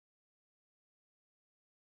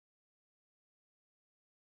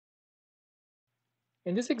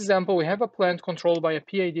In this example, we have a plant controlled by a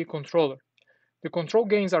PID controller. The control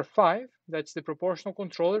gains are 5, that's the proportional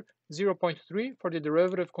controller, 0.3 for the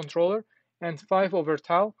derivative controller, and 5 over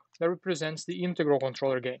tau, that represents the integral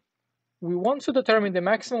controller gain. We want to determine the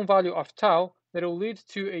maximum value of tau that will lead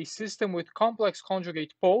to a system with complex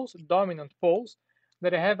conjugate poles, dominant poles,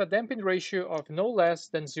 that have a damping ratio of no less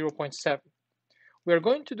than 0.7. We are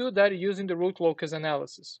going to do that using the root locus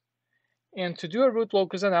analysis. And to do a root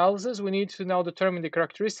locus analysis, we need to now determine the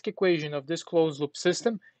characteristic equation of this closed loop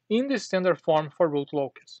system in the standard form for root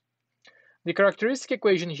locus. The characteristic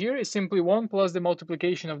equation here is simply 1 plus the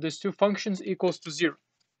multiplication of these two functions equals to 0.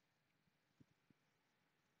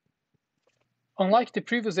 Unlike the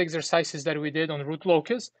previous exercises that we did on root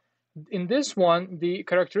locus, in this one, the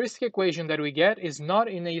characteristic equation that we get is not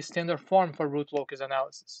in a standard form for root locus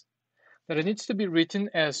analysis. That it needs to be written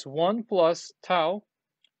as 1 plus tau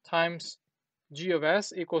times g of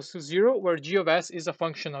s equals to 0, where g of s is a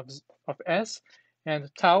function of s, and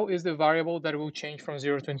tau is the variable that will change from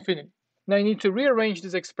 0 to infinity. Now I need to rearrange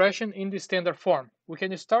this expression in the standard form. We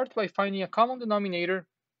can start by finding a common denominator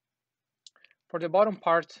for the bottom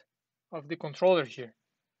part of the controller here.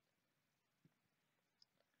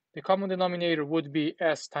 The common denominator would be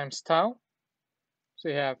s times tau. So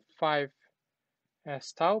you have 5s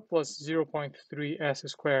tau plus 0.3 s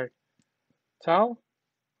squared tau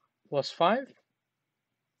plus 5,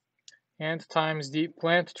 and times the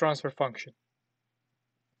plant transfer function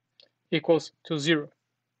equals to 0.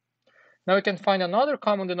 Now we can find another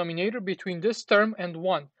common denominator between this term and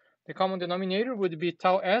 1. The common denominator would be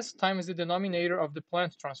tau s times the denominator of the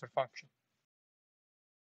plant transfer function.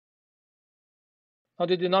 Now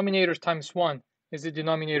the denominator times 1 is the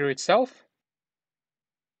denominator itself,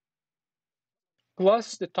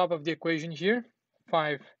 plus the top of the equation here,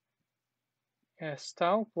 5s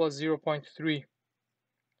tau plus 0.3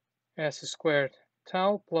 s squared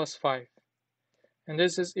tau plus 5. And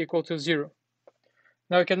this is equal to 0.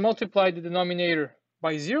 Now we can multiply the denominator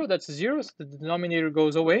by 0, that's 0, so the denominator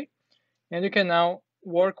goes away. And you can now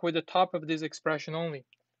work with the top of this expression only.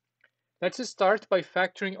 Let's start by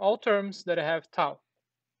factoring all terms that have tau.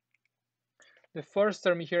 The first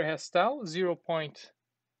term here has tau,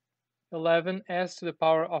 0.11 s to the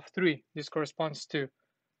power of 3. This corresponds to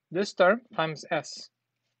this term times s.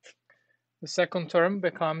 The second term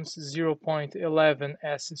becomes 0.11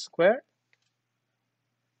 s squared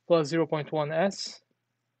plus 0.1 s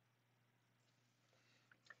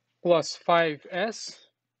plus 5s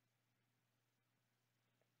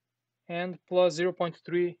and plus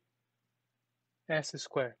 0.3 s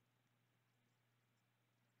squared.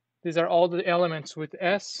 These are all the elements with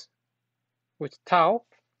s, with tau,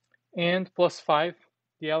 and plus 5,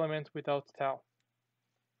 the element without tau.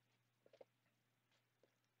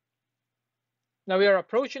 Now we are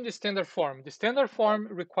approaching the standard form. The standard form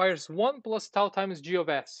requires 1 plus tau times g of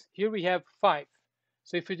s. Here we have 5.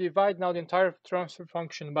 So if we divide now the entire transfer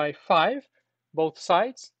function by 5, both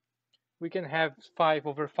sides, we can have 5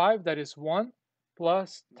 over 5, that is 1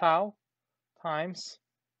 plus tau times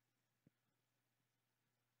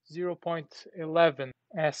 0.11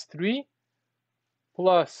 s3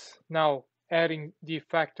 plus, now adding the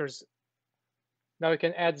factors, now we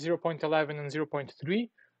can add 0.11 and 0.3,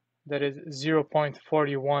 that is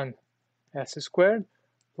 0.41 s squared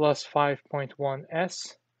plus 5.1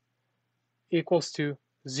 s equals to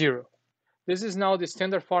 0. This is now the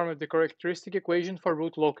standard form of the characteristic equation for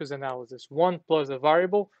root locus analysis, 1 plus a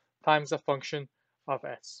variable times a function of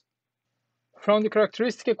s. From the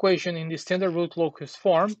characteristic equation in the standard root locus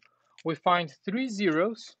form, we find 3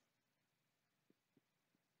 zeros.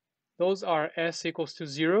 Those are s equals to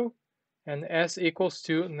 0 and s equals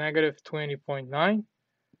to negative 20.9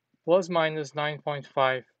 plus minus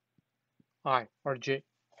 9.5 I or j.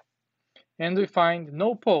 And we find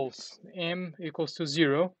no poles, m equals to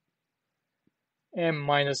 0, m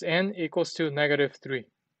minus n equals to negative 3.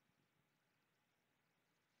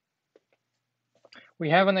 We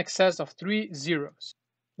have an excess of 3 zeros.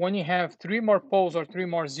 When you have 3 more poles or 3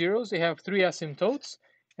 more zeros, you have 3 asymptotes,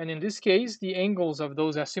 and in this case, the angles of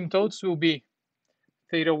those asymptotes will be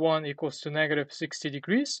theta 1 equals to negative 60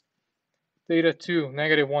 degrees, theta 2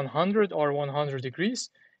 negative 100 or 100 degrees,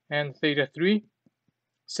 and theta 3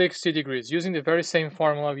 60 degrees, using the very same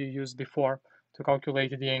formula we used before to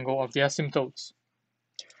calculate the angle of the asymptotes.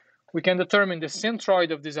 We can determine the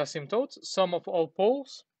centroid of these asymptotes, sum of all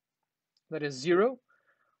poles, that is 0,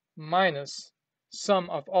 minus sum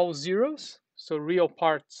of all zeros, so real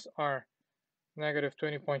parts are negative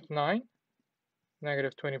 20.9,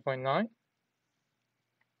 negative 20.9,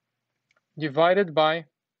 divided by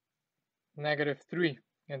negative 3,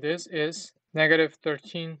 and this is negative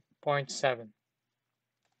 13.7.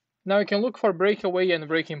 Now we can look for breakaway and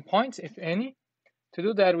breaking points, if any. To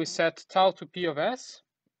do that, we set tau to P of S,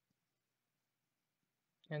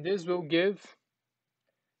 and this will give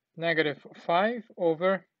 -5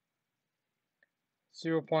 over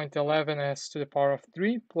 0.11 s to the power of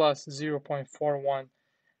 3 plus 0.41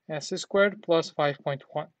 s squared plus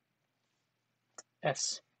 5.1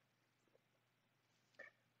 s.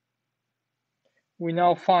 We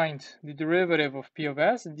now find the derivative of P of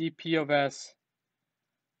S, dP of S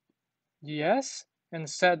ds, and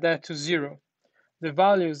set that to 0. The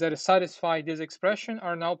values that satisfy this expression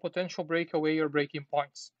are now potential breakaway or breaking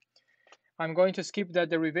points. I'm going to skip that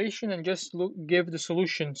derivation and just give the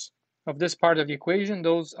solutions of this part of the equation.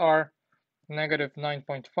 Those are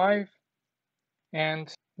 -9.5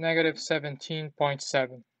 and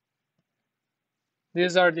 -17.7.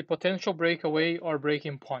 These are the potential breakaway or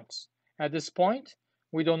breaking points. At this point,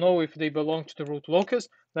 we don't know if they belong to the root locus.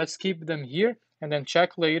 Let's keep them here and then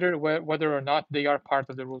check later whether or not they are part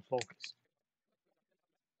of the root locus.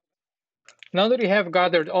 Now that we have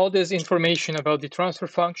gathered all this information about the transfer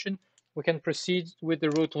function, we can proceed with the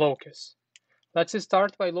root locus. Let's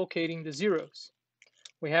start by locating the zeros.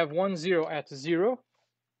 We have 1, 0 at 0,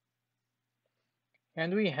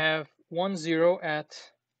 and we have 1, 0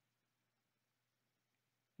 at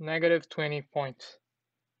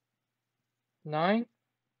 -20.9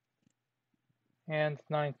 and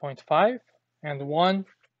 9.5, and 1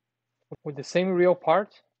 with the same real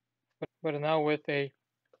part, but now with a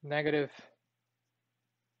negative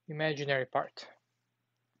imaginary part.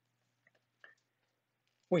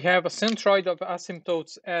 We have a centroid of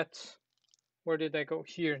asymptotes at, where did I go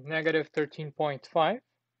here, -13.5,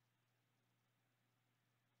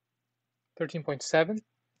 13.7,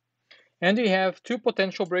 and we have 2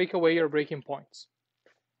 potential breakaway or breaking points,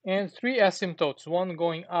 and 3 asymptotes, one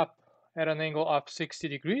going up at an angle of 60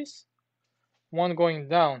 degrees, one going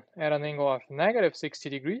down at an angle of -60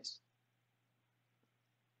 degrees,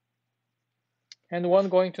 and one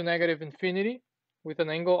going to -infinity with an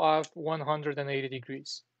angle of 180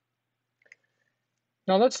 degrees.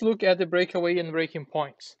 Now let's look at the breakaway and breaking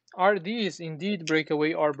points. Are these indeed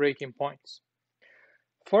breakaway or breaking points?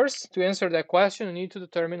 First, to answer that question, we need to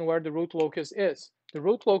determine where the root locus is. The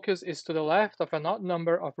root locus is to the left of an odd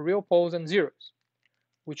number of real poles and zeros,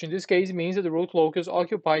 which in this case means that the root locus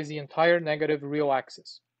occupies the entire negative real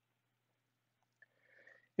axis.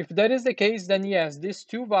 If that is the case, then yes, these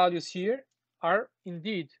 2 values here are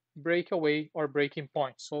indeed breakaway or breaking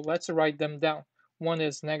points. So let's write them down. One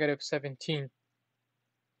is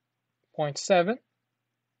 -17.7,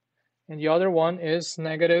 and the other one is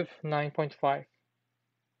 -9.5.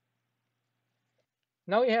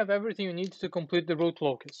 Now we have everything you need to complete the root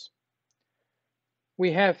locus.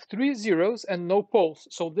 We have 3 zeros and no poles,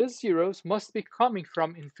 so these zeros must be coming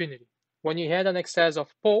from infinity. When you had an excess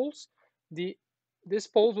of poles, these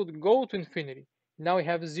poles would go to infinity. Now we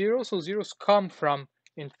have zeros, so zeros come from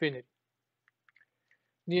infinity.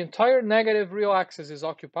 The entire negative real axis is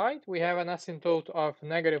occupied. We have an asymptote of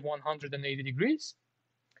 -180 degrees.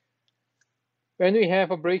 And we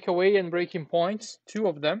have a breakaway and breaking points, 2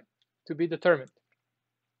 of them, to be determined.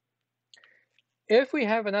 If we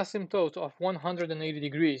have an asymptote of 180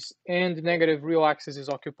 degrees and the negative real axis is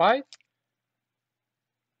occupied,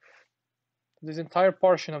 this entire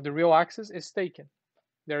portion of the real axis is taken.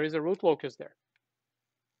 There is a root locus there.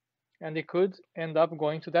 And it could end up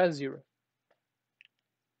going to that 0.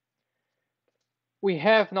 We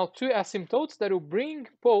have now 2 asymptotes that will bring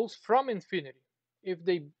poles from infinity. If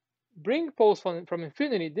they bring poles from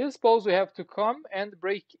infinity, these poles will have to come and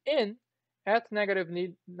break in at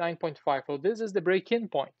 -9.5. So this is the break-in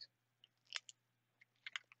point.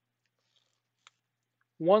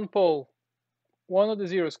 One pole, one of the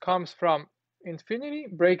zeros comes from infinity,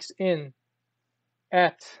 breaks in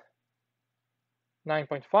at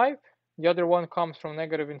 9.5. The other one comes from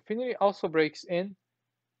 -infinity, also breaks in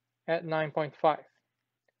at 9.5.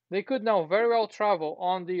 They could now very well travel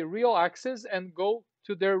on the real axis and go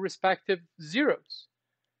to their respective zeros.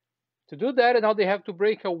 To do that, now they have to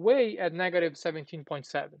break away at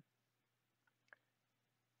 -17.7.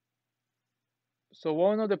 So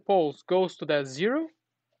one of the poles goes to that 0,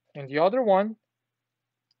 and the other one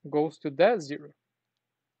goes to that 0.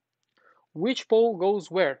 Which pole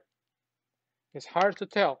goes where? It's hard to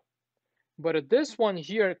tell. But this one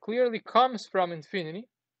here clearly comes from infinity.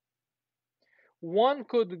 One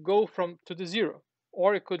could go to the 0,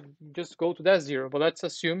 or it could just go to that 0. But let's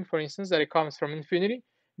assume, for instance, that it comes from infinity,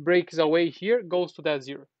 breaks away here, goes to that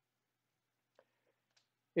 0.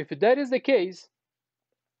 If that is the case,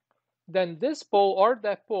 then this pole or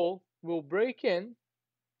that pole will break in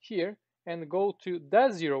here and go to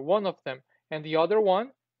that 0, one of them, and the other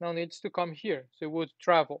one now needs to come here. So it would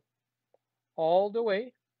travel all the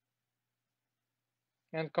way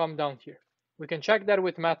and come down here. We can check that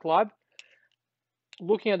with MATLAB.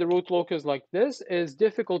 Looking at the root locus like this is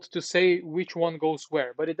difficult to say which one goes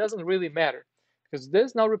where, but it doesn't really matter because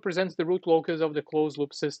this now represents the root locus of the closed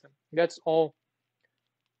loop system. That's all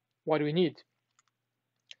what we need.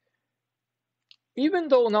 Even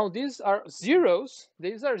though now these are zeros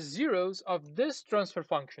of this transfer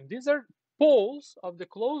function. These are poles of the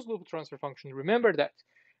closed loop transfer function. Remember that.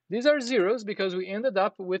 These are zeros because we ended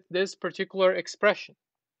up with this particular expression.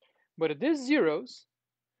 But these zeros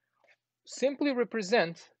simply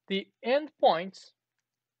represent the endpoints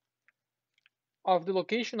of the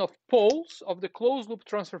location of poles of the closed loop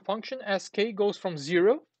transfer function as k goes from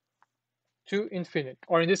 0 to infinite,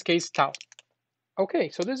 or in this case, tau. Okay,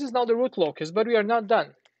 so this is now the root locus, but we are not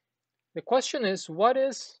done. The question is, what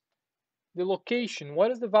is the location?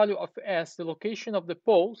 What is the value of S, the location of the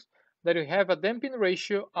poles that you have a damping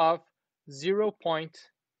ratio of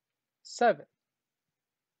 0.7?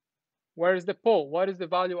 Where is the pole? What is the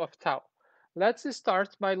value of tau? Let's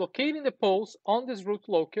start by locating the poles on this root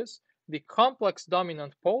locus, the complex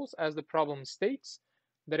dominant poles, as the problem states,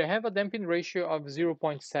 that have a damping ratio of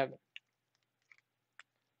 0.7.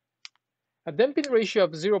 A damping ratio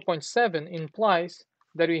of 0.7 implies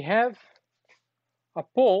that we have a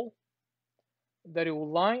pole that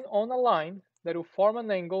will line on a line that will form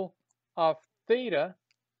an angle of theta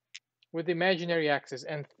with the imaginary axis,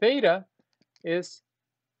 and theta is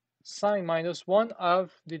sine minus 1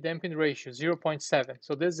 of the damping ratio, 0.7.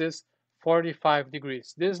 So this is 45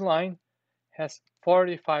 degrees. This line has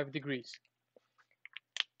 45 degrees.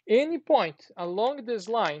 Any point along this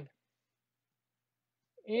line,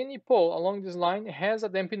 any pole along this line has a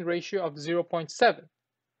damping ratio of 0.7.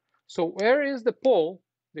 So where is the pole,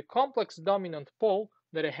 the complex dominant pole,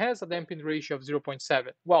 that it has a damping ratio of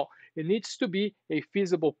 0.7? Well, it needs to be a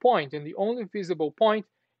feasible point, and the only feasible point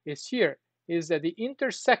is here, is at the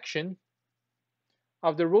intersection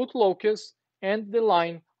of the root locus and the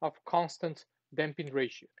line of constant damping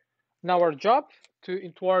ratio. Now our job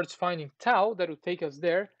towards finding tau that will take us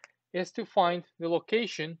there is to find the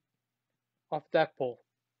location of that pole.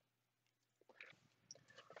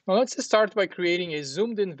 Now let's start by creating a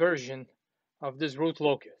zoomed in version of this root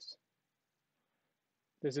locus.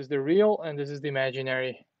 This is the real and this is the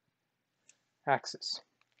imaginary axis.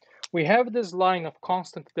 We have this line of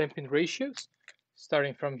constant damping ratios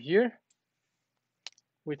starting from here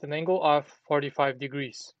with an angle of 45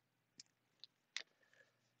 degrees.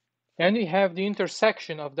 And we have the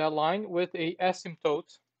intersection of that line with a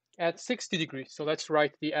asymptote at 60 degrees. So let's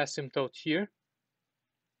write the asymptote here.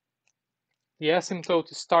 The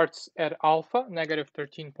asymptote starts at alpha, negative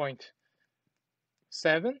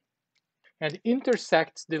 13.7, and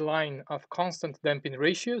intersects the line of constant damping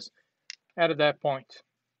ratios at that point.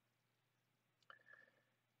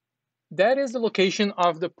 That is the location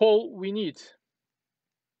of the pole we need.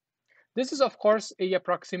 This is, of course, an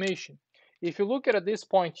approximation. If you look at this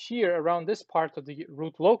point here, around this part of the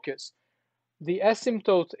root locus, the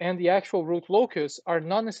asymptote and the actual root locus are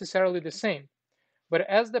not necessarily the same. But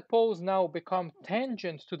as the poles now become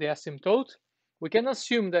tangent to the asymptote, we can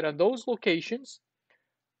assume that at those locations,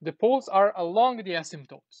 the poles are along the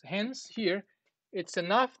asymptotes. Hence, here, it's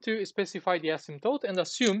enough to specify the asymptote and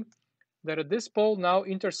assume that this pole now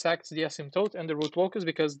intersects the asymptote and the root locus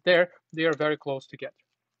because there they are very close together.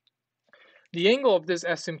 The angle of this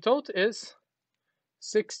asymptote is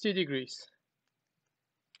 60 degrees.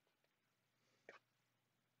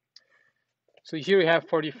 So here we have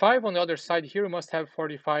 45. On the other side here, we must have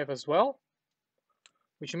 45 as well,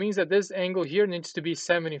 which means that this angle here needs to be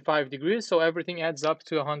 75 degrees. So everything adds up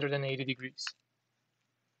to 180 degrees.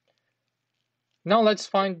 Now let's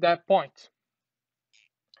find that point.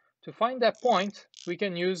 To find that point, we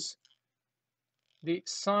can use the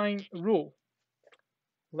sine rule.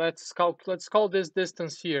 Let's call this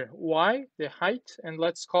distance here y, the height, and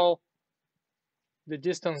let's call the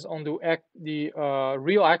distance on the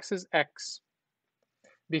real axis x.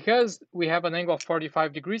 Because we have an angle of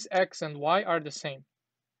 45 degrees, x and y are the same.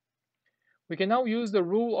 We can now use the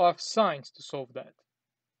rule of sines to solve that.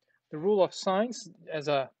 The rule of sines, as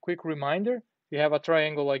a quick reminder, you have a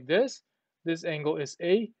triangle like this. This angle is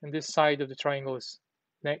A, and this side of the triangle is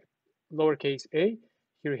lowercase a.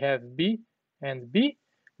 Here we have B and B.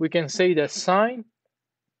 We can say that sine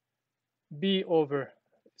B over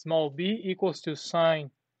small b equals to sine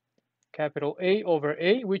capital A over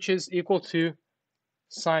A, which is equal to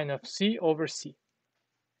sine of C over C.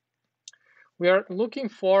 We are looking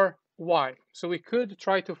for y, so we could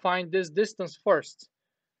try to find this distance first.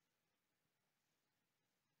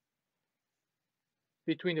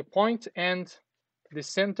 between the point and the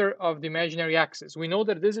center of the imaginary axis. We know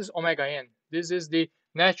that this is omega n. This is the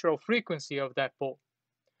natural frequency of that pole.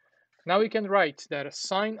 Now we can write that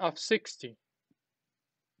sine of 60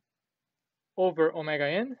 over omega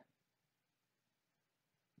n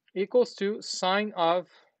equals to sine of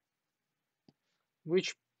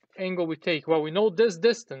which angle we take. Well, we know this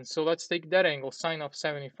distance, so let's take that angle, sine of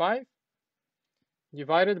 75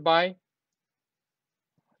 divided by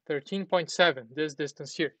 13.7, this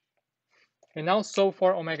distance here. And now solve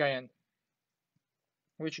for omega n,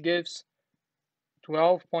 which gives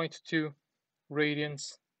 12.2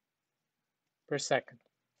 radians per second.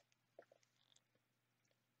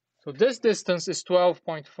 So this distance is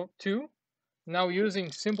 12.2. Now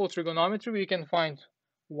using simple trigonometry, we can find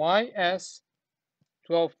y as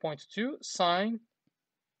 12.2 sine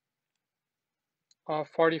of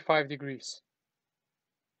 45 degrees.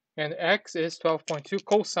 And x is 12.2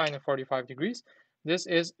 cosine of 45 degrees. This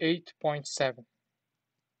is 8.7.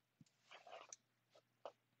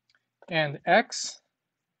 And x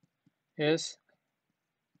is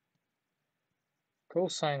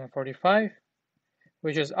cosine of 45,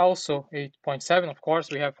 which is also 8.7. Of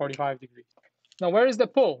course, we have 45 degrees. Now, where is the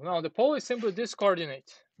pole? Now, the pole is simply this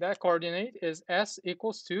coordinate. That coordinate is s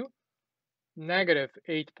equals to negative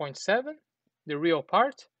 8.7, the real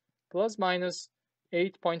part, plus minus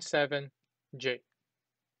 8.7 j.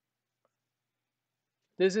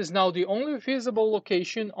 This is now the only feasible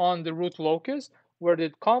location on the root locus where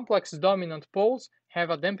the complex dominant poles have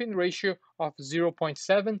a damping ratio of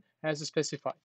 0.7 as specified.